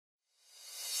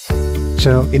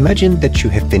So imagine that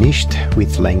you have finished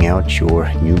with laying out your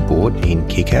new board in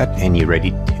KiCad and you're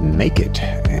ready to make it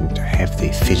and have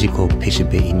the physical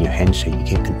PCB in your hand so you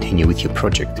can continue with your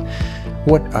project.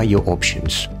 What are your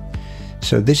options?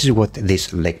 So this is what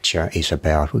this lecture is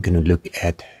about. We're going to look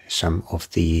at some of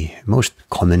the most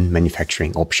common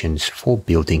manufacturing options for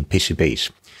building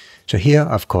PCBs. So here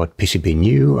I've got PCB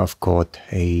new, I've got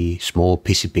a small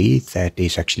PCB that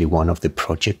is actually one of the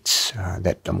projects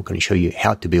that I'm going to show you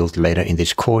how to build later in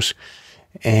this course.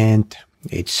 And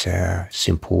it's a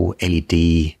simple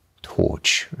LED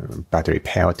torch, battery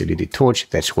powered LED torch.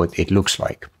 That's what it looks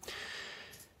like.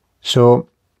 So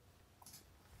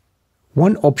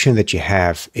one option that you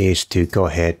have is to go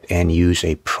ahead and use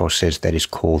a process that is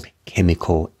called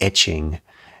chemical etching,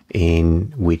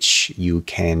 in which you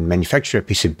can manufacture a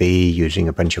PCB using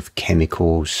a bunch of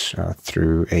chemicals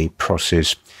through a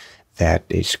process that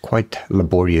is quite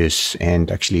laborious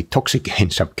and actually toxic in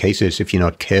some cases. If you're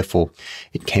not careful,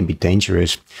 it can be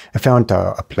dangerous. I found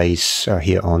a place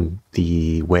here on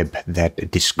the web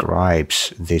that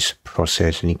describes this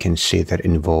process, and you can see that it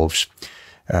involves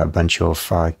a bunch of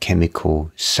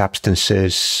chemical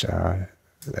substances.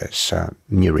 There's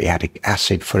muriatic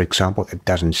acid, for example. That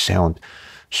doesn't sound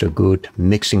so good.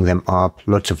 Mixing them up,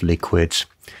 lots of liquids,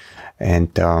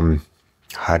 and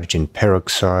hydrogen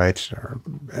peroxide,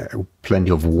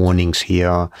 plenty of warnings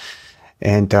here.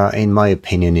 And in my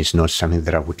opinion, it's not something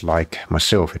that I would like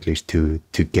myself, at least to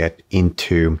get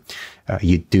into.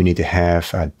 You do need to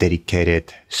have a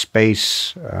dedicated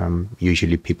space.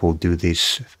 Usually people do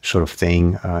this sort of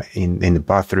thing in the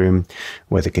bathroom,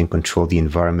 where they can control the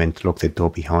environment, lock the door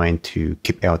behind to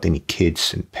keep out any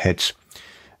kids and pets,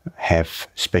 have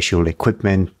special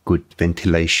equipment, good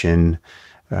ventilation.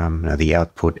 The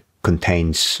output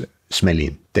contains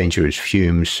smelly, dangerous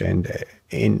fumes, and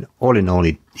in all,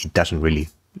 it doesn't really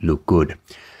look good.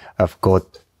 I've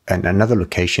got another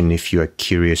location if you are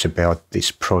curious about this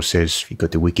process. You go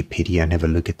to Wikipedia and have a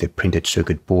look at the printed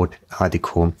circuit board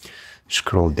article.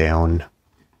 Scroll down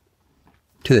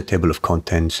to the table of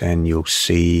contents and you'll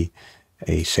see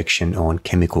a section on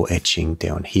chemical etching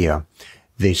down here.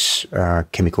 This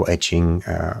chemical etching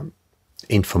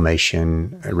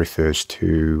information refers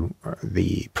to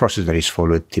the process that is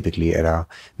followed typically at a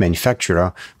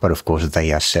manufacturer, but of course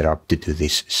they are set up to do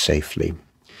this safely.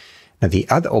 Now, the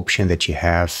other option that you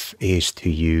have is to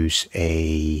use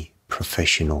a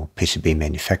professional PCB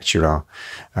manufacturer,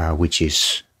 which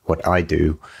is what I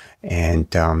do. And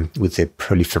with the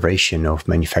proliferation of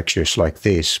manufacturers like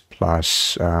this,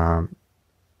 plus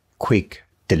quick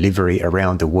delivery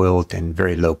around the world and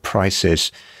very low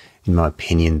prices, in my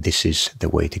opinion, this is the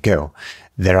way to go.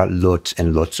 There are lots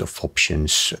and lots of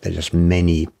options. There's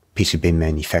many PCB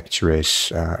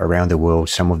manufacturers around the world.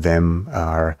 Some of them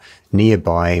are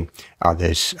nearby,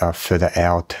 others are further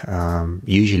out.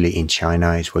 Usually in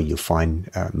China is where you'll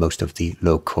find most of the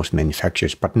low-cost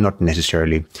manufacturers, but not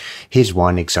necessarily. Here's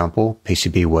one example,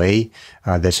 PCB Way.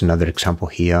 There's another example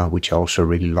here, which I also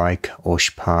really like,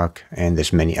 Oshpark, and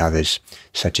there's many others,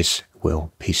 such as,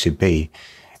 well, PCB.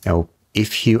 Now,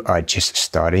 if you are just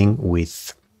starting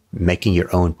with making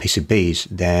your own PCBs,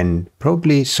 then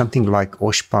probably something like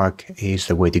Oshpark is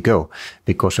the way to go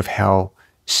because of how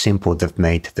simple they've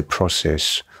made the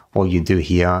process. All you do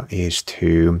here is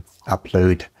to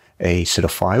upload a set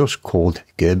of files called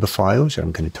Gerber files.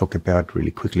 I'm going to talk about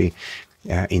really quickly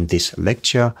in this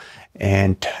lecture.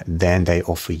 And then they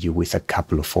offer you with a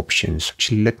couple of options.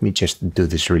 Actually, let me just do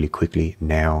this really quickly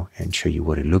now and show you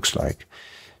what it looks like.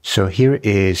 So here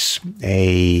is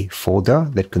a folder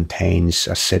that contains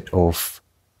a set of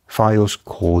files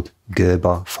called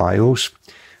Gerber files,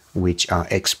 which are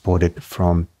exported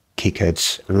from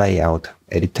KiCad's layout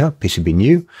editor, PCB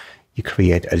New. You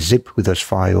create a zip with those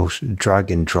files, drag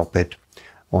and drop it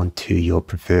onto your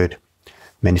preferred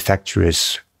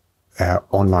manufacturer's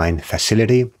online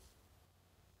facility,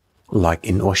 like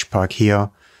in Oshpark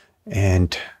here.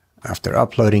 And after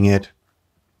uploading it,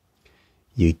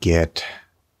 you get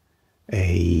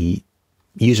a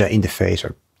user interface,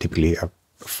 or typically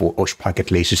for Oshpark at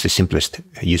least, is the simplest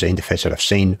user interface that I've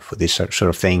seen for this sort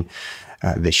of thing.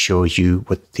 That shows you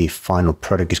what the final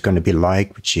product is going to be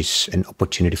like, which is an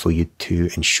opportunity for you to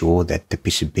ensure that the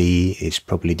PCB is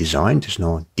properly designed. There's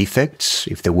no defects.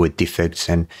 If there were defects,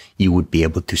 then you would be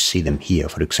able to see them here.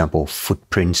 For example,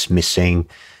 footprints missing,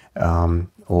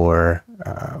 or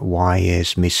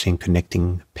wires missing,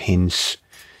 connecting pins.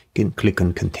 You can click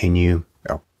on continue.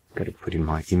 Got to put in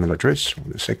my email address.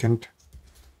 1 second.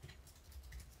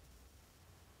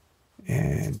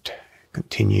 And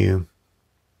continue.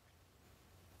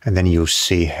 And then you'll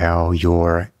see how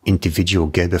your individual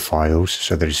Gerber files,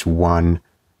 so there's one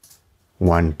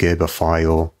one Gerber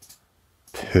file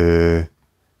per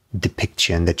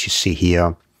depiction that you see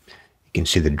here. You can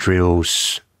see the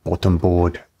drills, bottom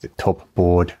board, the top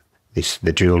board.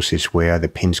 The drills is where the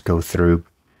pins go through.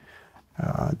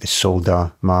 The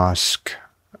solder mask,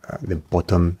 the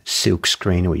bottom silk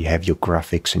screen where you have your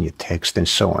graphics and your text and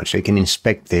so on. So you can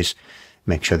inspect this,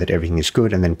 make sure that everything is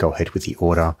good, and then go ahead with the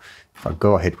order. If I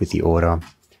go ahead with the order,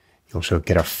 you also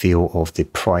get a feel of the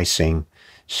pricing.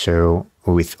 So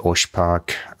with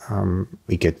Oshpark,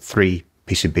 we get 3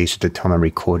 PCBs at the time I'm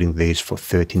recording this for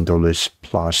 $13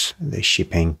 plus the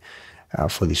shipping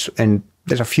for this. And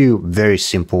there's a few very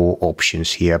simple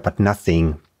options here, but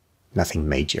nothing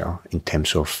major in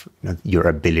terms of your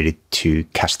ability to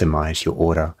customize your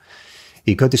order.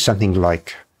 You go to something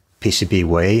like PCB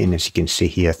Way, and as you can see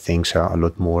here, things are a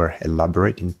lot more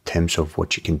elaborate in terms of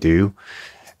what you can do.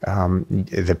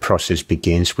 The process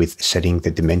begins with setting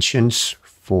the dimensions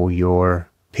for your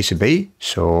PCB.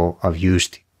 So I've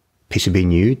used PCB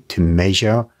New to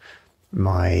measure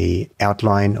my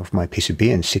outline of my PCB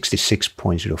in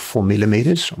 66.04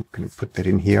 millimeters. So I'm going to put that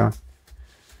in here.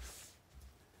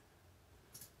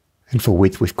 And for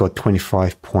width, we've got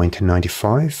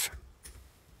 25.95.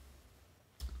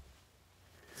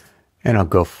 And I'll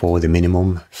go for the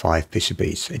minimum 5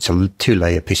 PCBs. It's a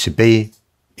 2-layer PCB.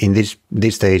 In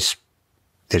these days,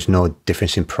 there's no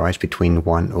difference in price between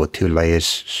 1 or 2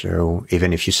 layers. So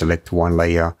even if you select 1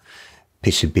 layer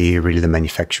PCB, really the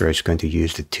manufacturer is going to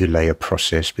use the 2-layer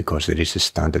process because it is the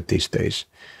standard these days.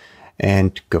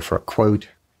 And go for a quote.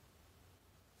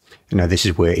 Now this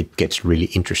is where it gets really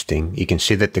interesting. You can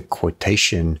see that the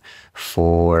quotation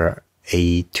for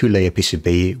a 2-layer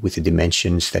PCB with the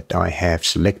dimensions that I have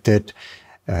selected,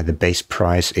 the base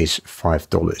price is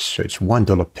 $5. So it's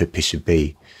 $1 per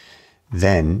PCB.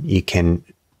 Then you can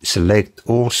select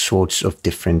all sorts of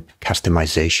different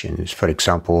customizations. For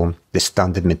example, the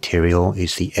standard material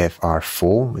is the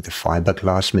FR4 with the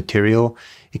fiberglass material.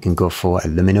 You can go for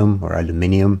aluminum or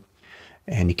aluminium,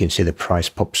 and you can see the price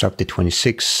pops up to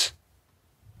 $26.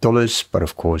 But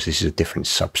of course, this is a different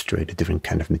substrate, a different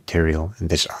kind of material, and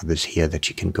there's others here that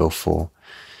you can go for.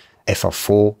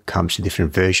 FR4 comes in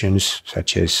different versions,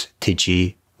 such as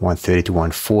TG 130 to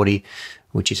 140,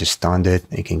 which is a standard.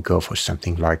 You can go for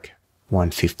something like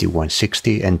 150,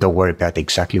 160, and don't worry about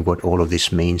exactly what all of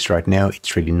this means right now.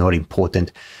 It's really not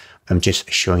important. I'm just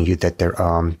showing you that there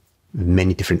are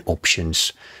many different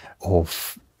options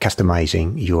of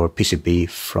customizing your PCB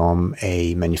from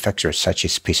a manufacturer such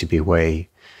as PCB Way.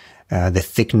 The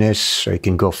thickness, so you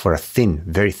can go for a thin,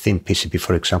 very thin PCB,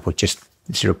 for example, just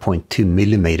 0.2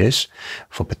 millimeters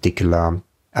for particular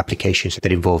applications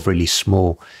that involve really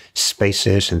small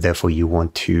spaces, and therefore you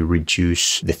want to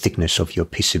reduce the thickness of your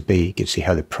PCB. You can see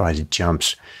how the price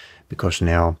jumps because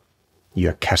now you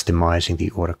are customizing the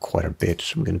order quite a bit.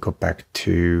 So I'm going to go back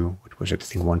to, what was it, I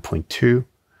think 1.2.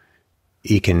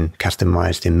 You can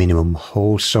customize the minimum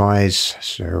hole size.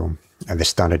 So the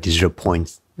standard is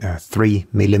 0.3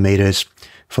 millimeters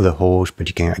for the holes, but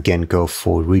you can again go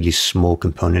for really small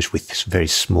components with very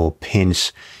small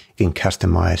pins. You can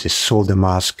customize the solder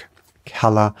mask,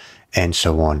 color, and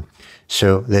so on.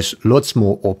 So there's lots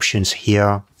more options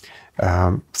here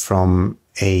from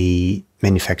a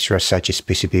manufacturer such as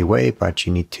PCB Way, but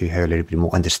you need to have a little bit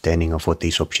more understanding of what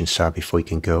these options are before you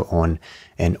can go on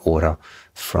and order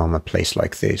from a place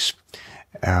like this.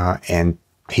 And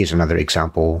here's another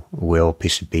example where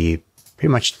PCB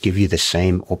pretty much give you the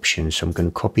same options. So I'm going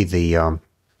to copy the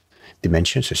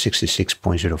dimensions, so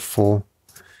 66.04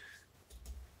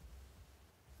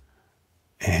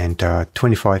 and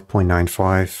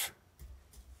 25.95.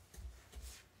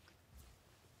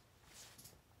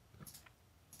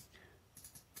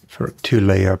 For a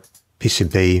 2-layer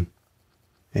PCB,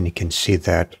 and you can see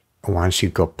that once you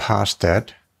go past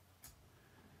that,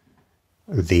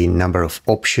 the number of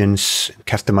options,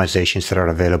 customizations that are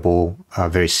available are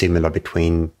very similar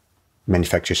between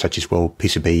manufacturers such as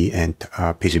PCB and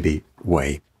PCB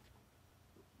Way.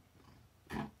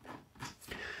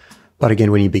 But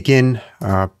again, when you begin,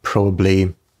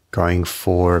 probably going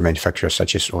for manufacturers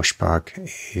such as Oshpark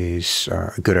is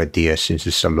a good idea since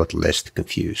it's a lot less to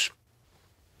confuse.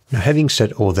 Now, having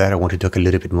said all that, I want to talk a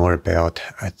little bit more about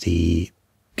the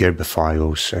Gerber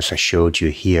files. As I showed you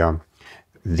here,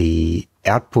 the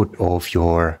output of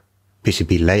your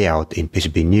PCB layout in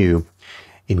PCB New,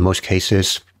 in most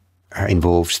cases,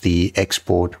 involves the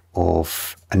export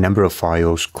of a number of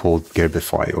files called Gerber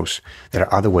files. There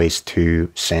are other ways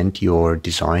to send your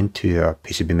design to a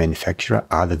PCB manufacturer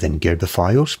other than Gerber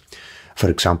files. For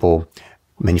example,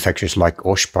 manufacturers like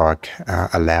Oshpark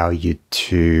allow you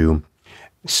to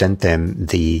send them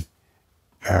the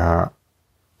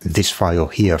this file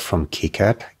here from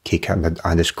KiCad,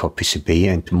 KiCad_PCB,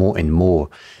 and more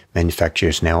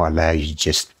manufacturers now allow you to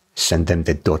just send them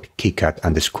the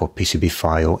 .KiCad_PCB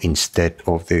file instead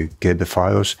of the Gerber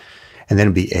files, and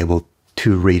then be able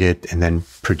to read it and then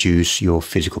produce your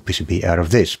physical PCB out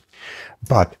of this.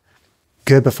 But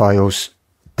Gerber files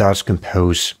does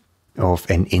compose of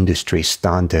an industry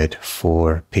standard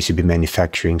for PCB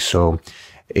manufacturing, so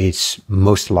it's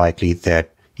most likely that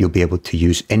you'll be able to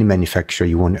use any manufacturer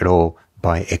you want at all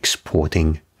by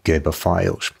exporting Gerber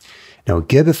files. Now,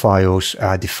 Gerber files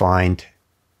are defined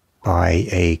by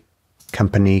a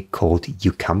company called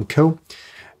Ucamco.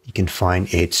 You can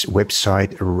find its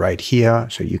website right here,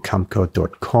 so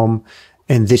ucamco.com,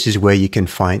 and this is where you can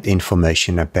find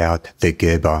information about the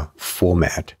Gerber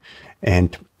format.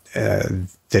 And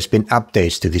there's been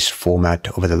updates to this format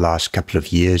over the last couple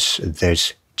of years.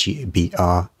 There's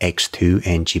GBR-X2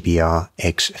 and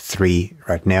GBR-X3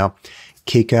 right now.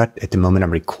 KiCad, at the moment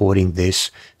I'm recording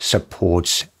this,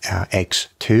 supports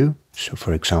X2. So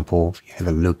for example, if you have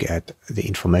a look at the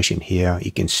information here,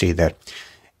 you can see that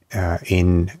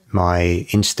in my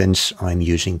instance, I'm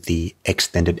using the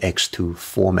extended X2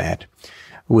 format,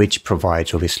 which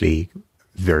provides obviously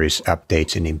various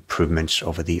updates and improvements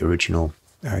over the original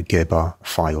Gerber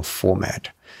file format.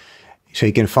 So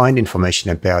you can find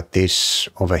information about this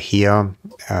over here.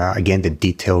 Again, the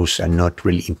details are not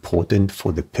really important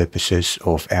for the purposes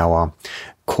of our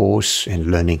course and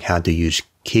learning how to use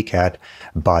KiCad,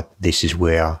 but this is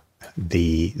where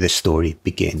the story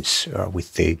begins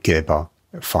with the Gerber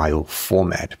file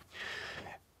format.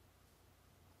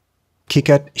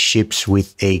 KiCad ships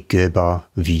with a Gerber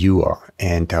viewer,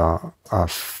 and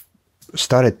I've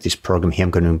started this program here.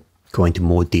 I'm going to go into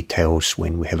more details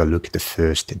when we have a look at the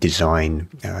first design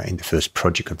in the first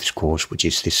project of this course, which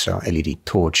is this LED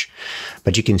torch.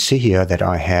 But you can see here that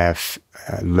I have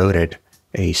loaded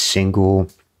a single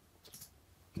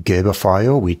Gerber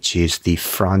file, which is the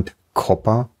front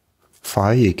copper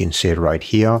file. You can see it right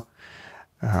here.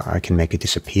 I can make it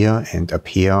disappear and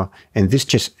appear, and this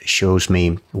just shows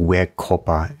me where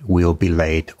copper will be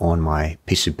laid on my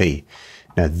PCB.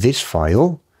 Now this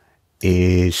file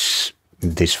is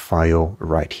this file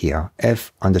right here.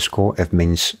 F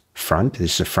means front.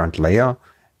 This is the front layer.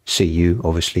 CU,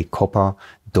 obviously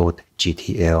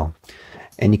copper.gtl.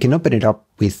 And you can open it up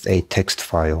with a text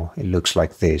file. It looks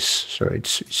like this. So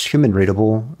it's human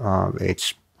readable.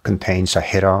 It contains a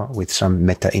header with some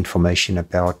meta information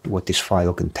about what this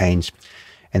file contains,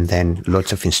 and then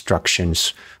lots of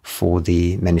instructions for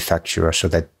the manufacturer, so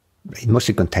that it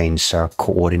mostly contains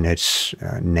coordinates,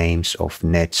 names of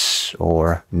nets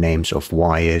or names of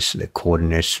wires, the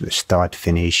coordinates, the start,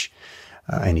 finish,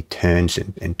 any turns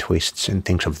and twists and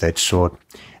things of that sort.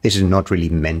 This is not really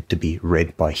meant to be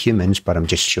read by humans, but I'm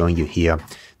just showing you here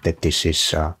that this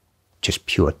is just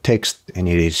pure text, and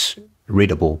it is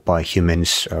readable by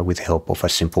humans with the help of a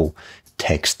simple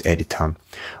text editor.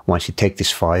 Once you take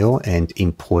this file and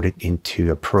import it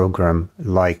into a program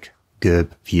like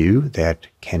GerbView that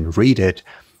can read it,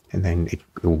 and then it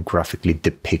will graphically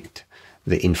depict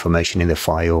the information in the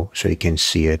file so you can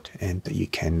see it, and you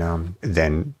can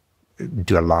then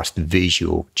do a last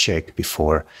visual check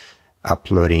before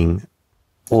uploading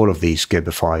all of these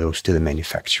Gerber files to the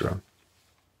manufacturer.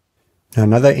 Now,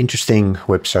 another interesting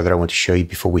website that I want to show you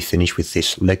before we finish with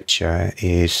this lecture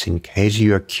is, in case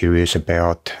you are curious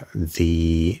about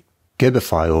the Gerber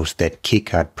files that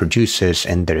KiCad produces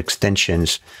and their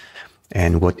extensions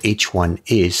and what each one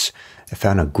is, I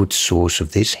found a good source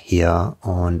of this here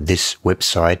on this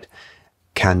website,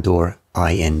 Candor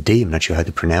IND. I'm not sure how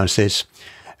to pronounce this.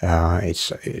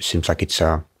 It seems like it's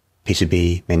a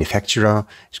PCB manufacturer.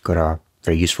 It's got a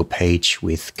very useful page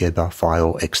with Gerber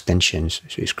file extensions.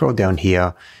 So you scroll down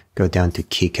here, go down to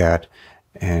KiCad,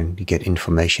 and you get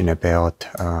information about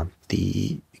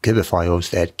the Gerber files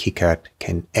that KiCad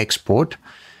can export.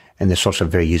 And there's also a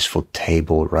very useful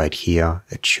table right here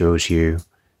that shows you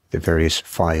the various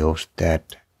files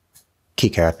that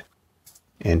KiCad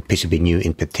and PCB-New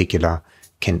in particular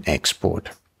can export.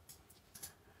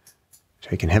 So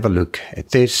you can have a look at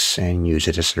this and use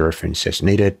it as a reference as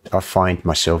needed. I find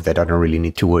myself that I don't really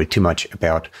need to worry too much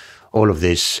about all of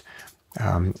this.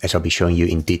 As I'll be showing you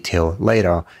in detail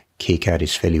later, KiCad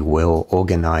is fairly well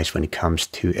organized when it comes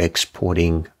to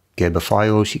exporting Gerber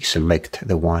files. You select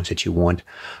the ones that you want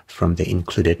from the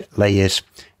included layers,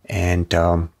 and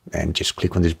just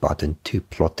click on this button to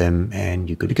plot them, and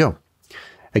you're good to go.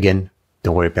 Again,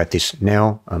 don't worry about this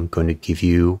now. I'm going to give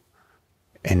you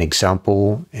an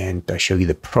example and show you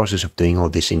the process of doing all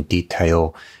this in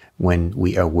detail when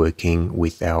we are working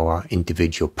with our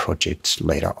individual projects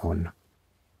later on.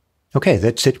 Okay,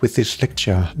 that's it with this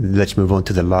lecture. Let's move on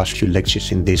to the last few lectures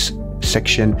in this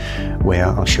section, where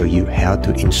I'll show you how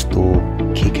to install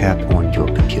KiCad on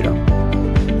your computer.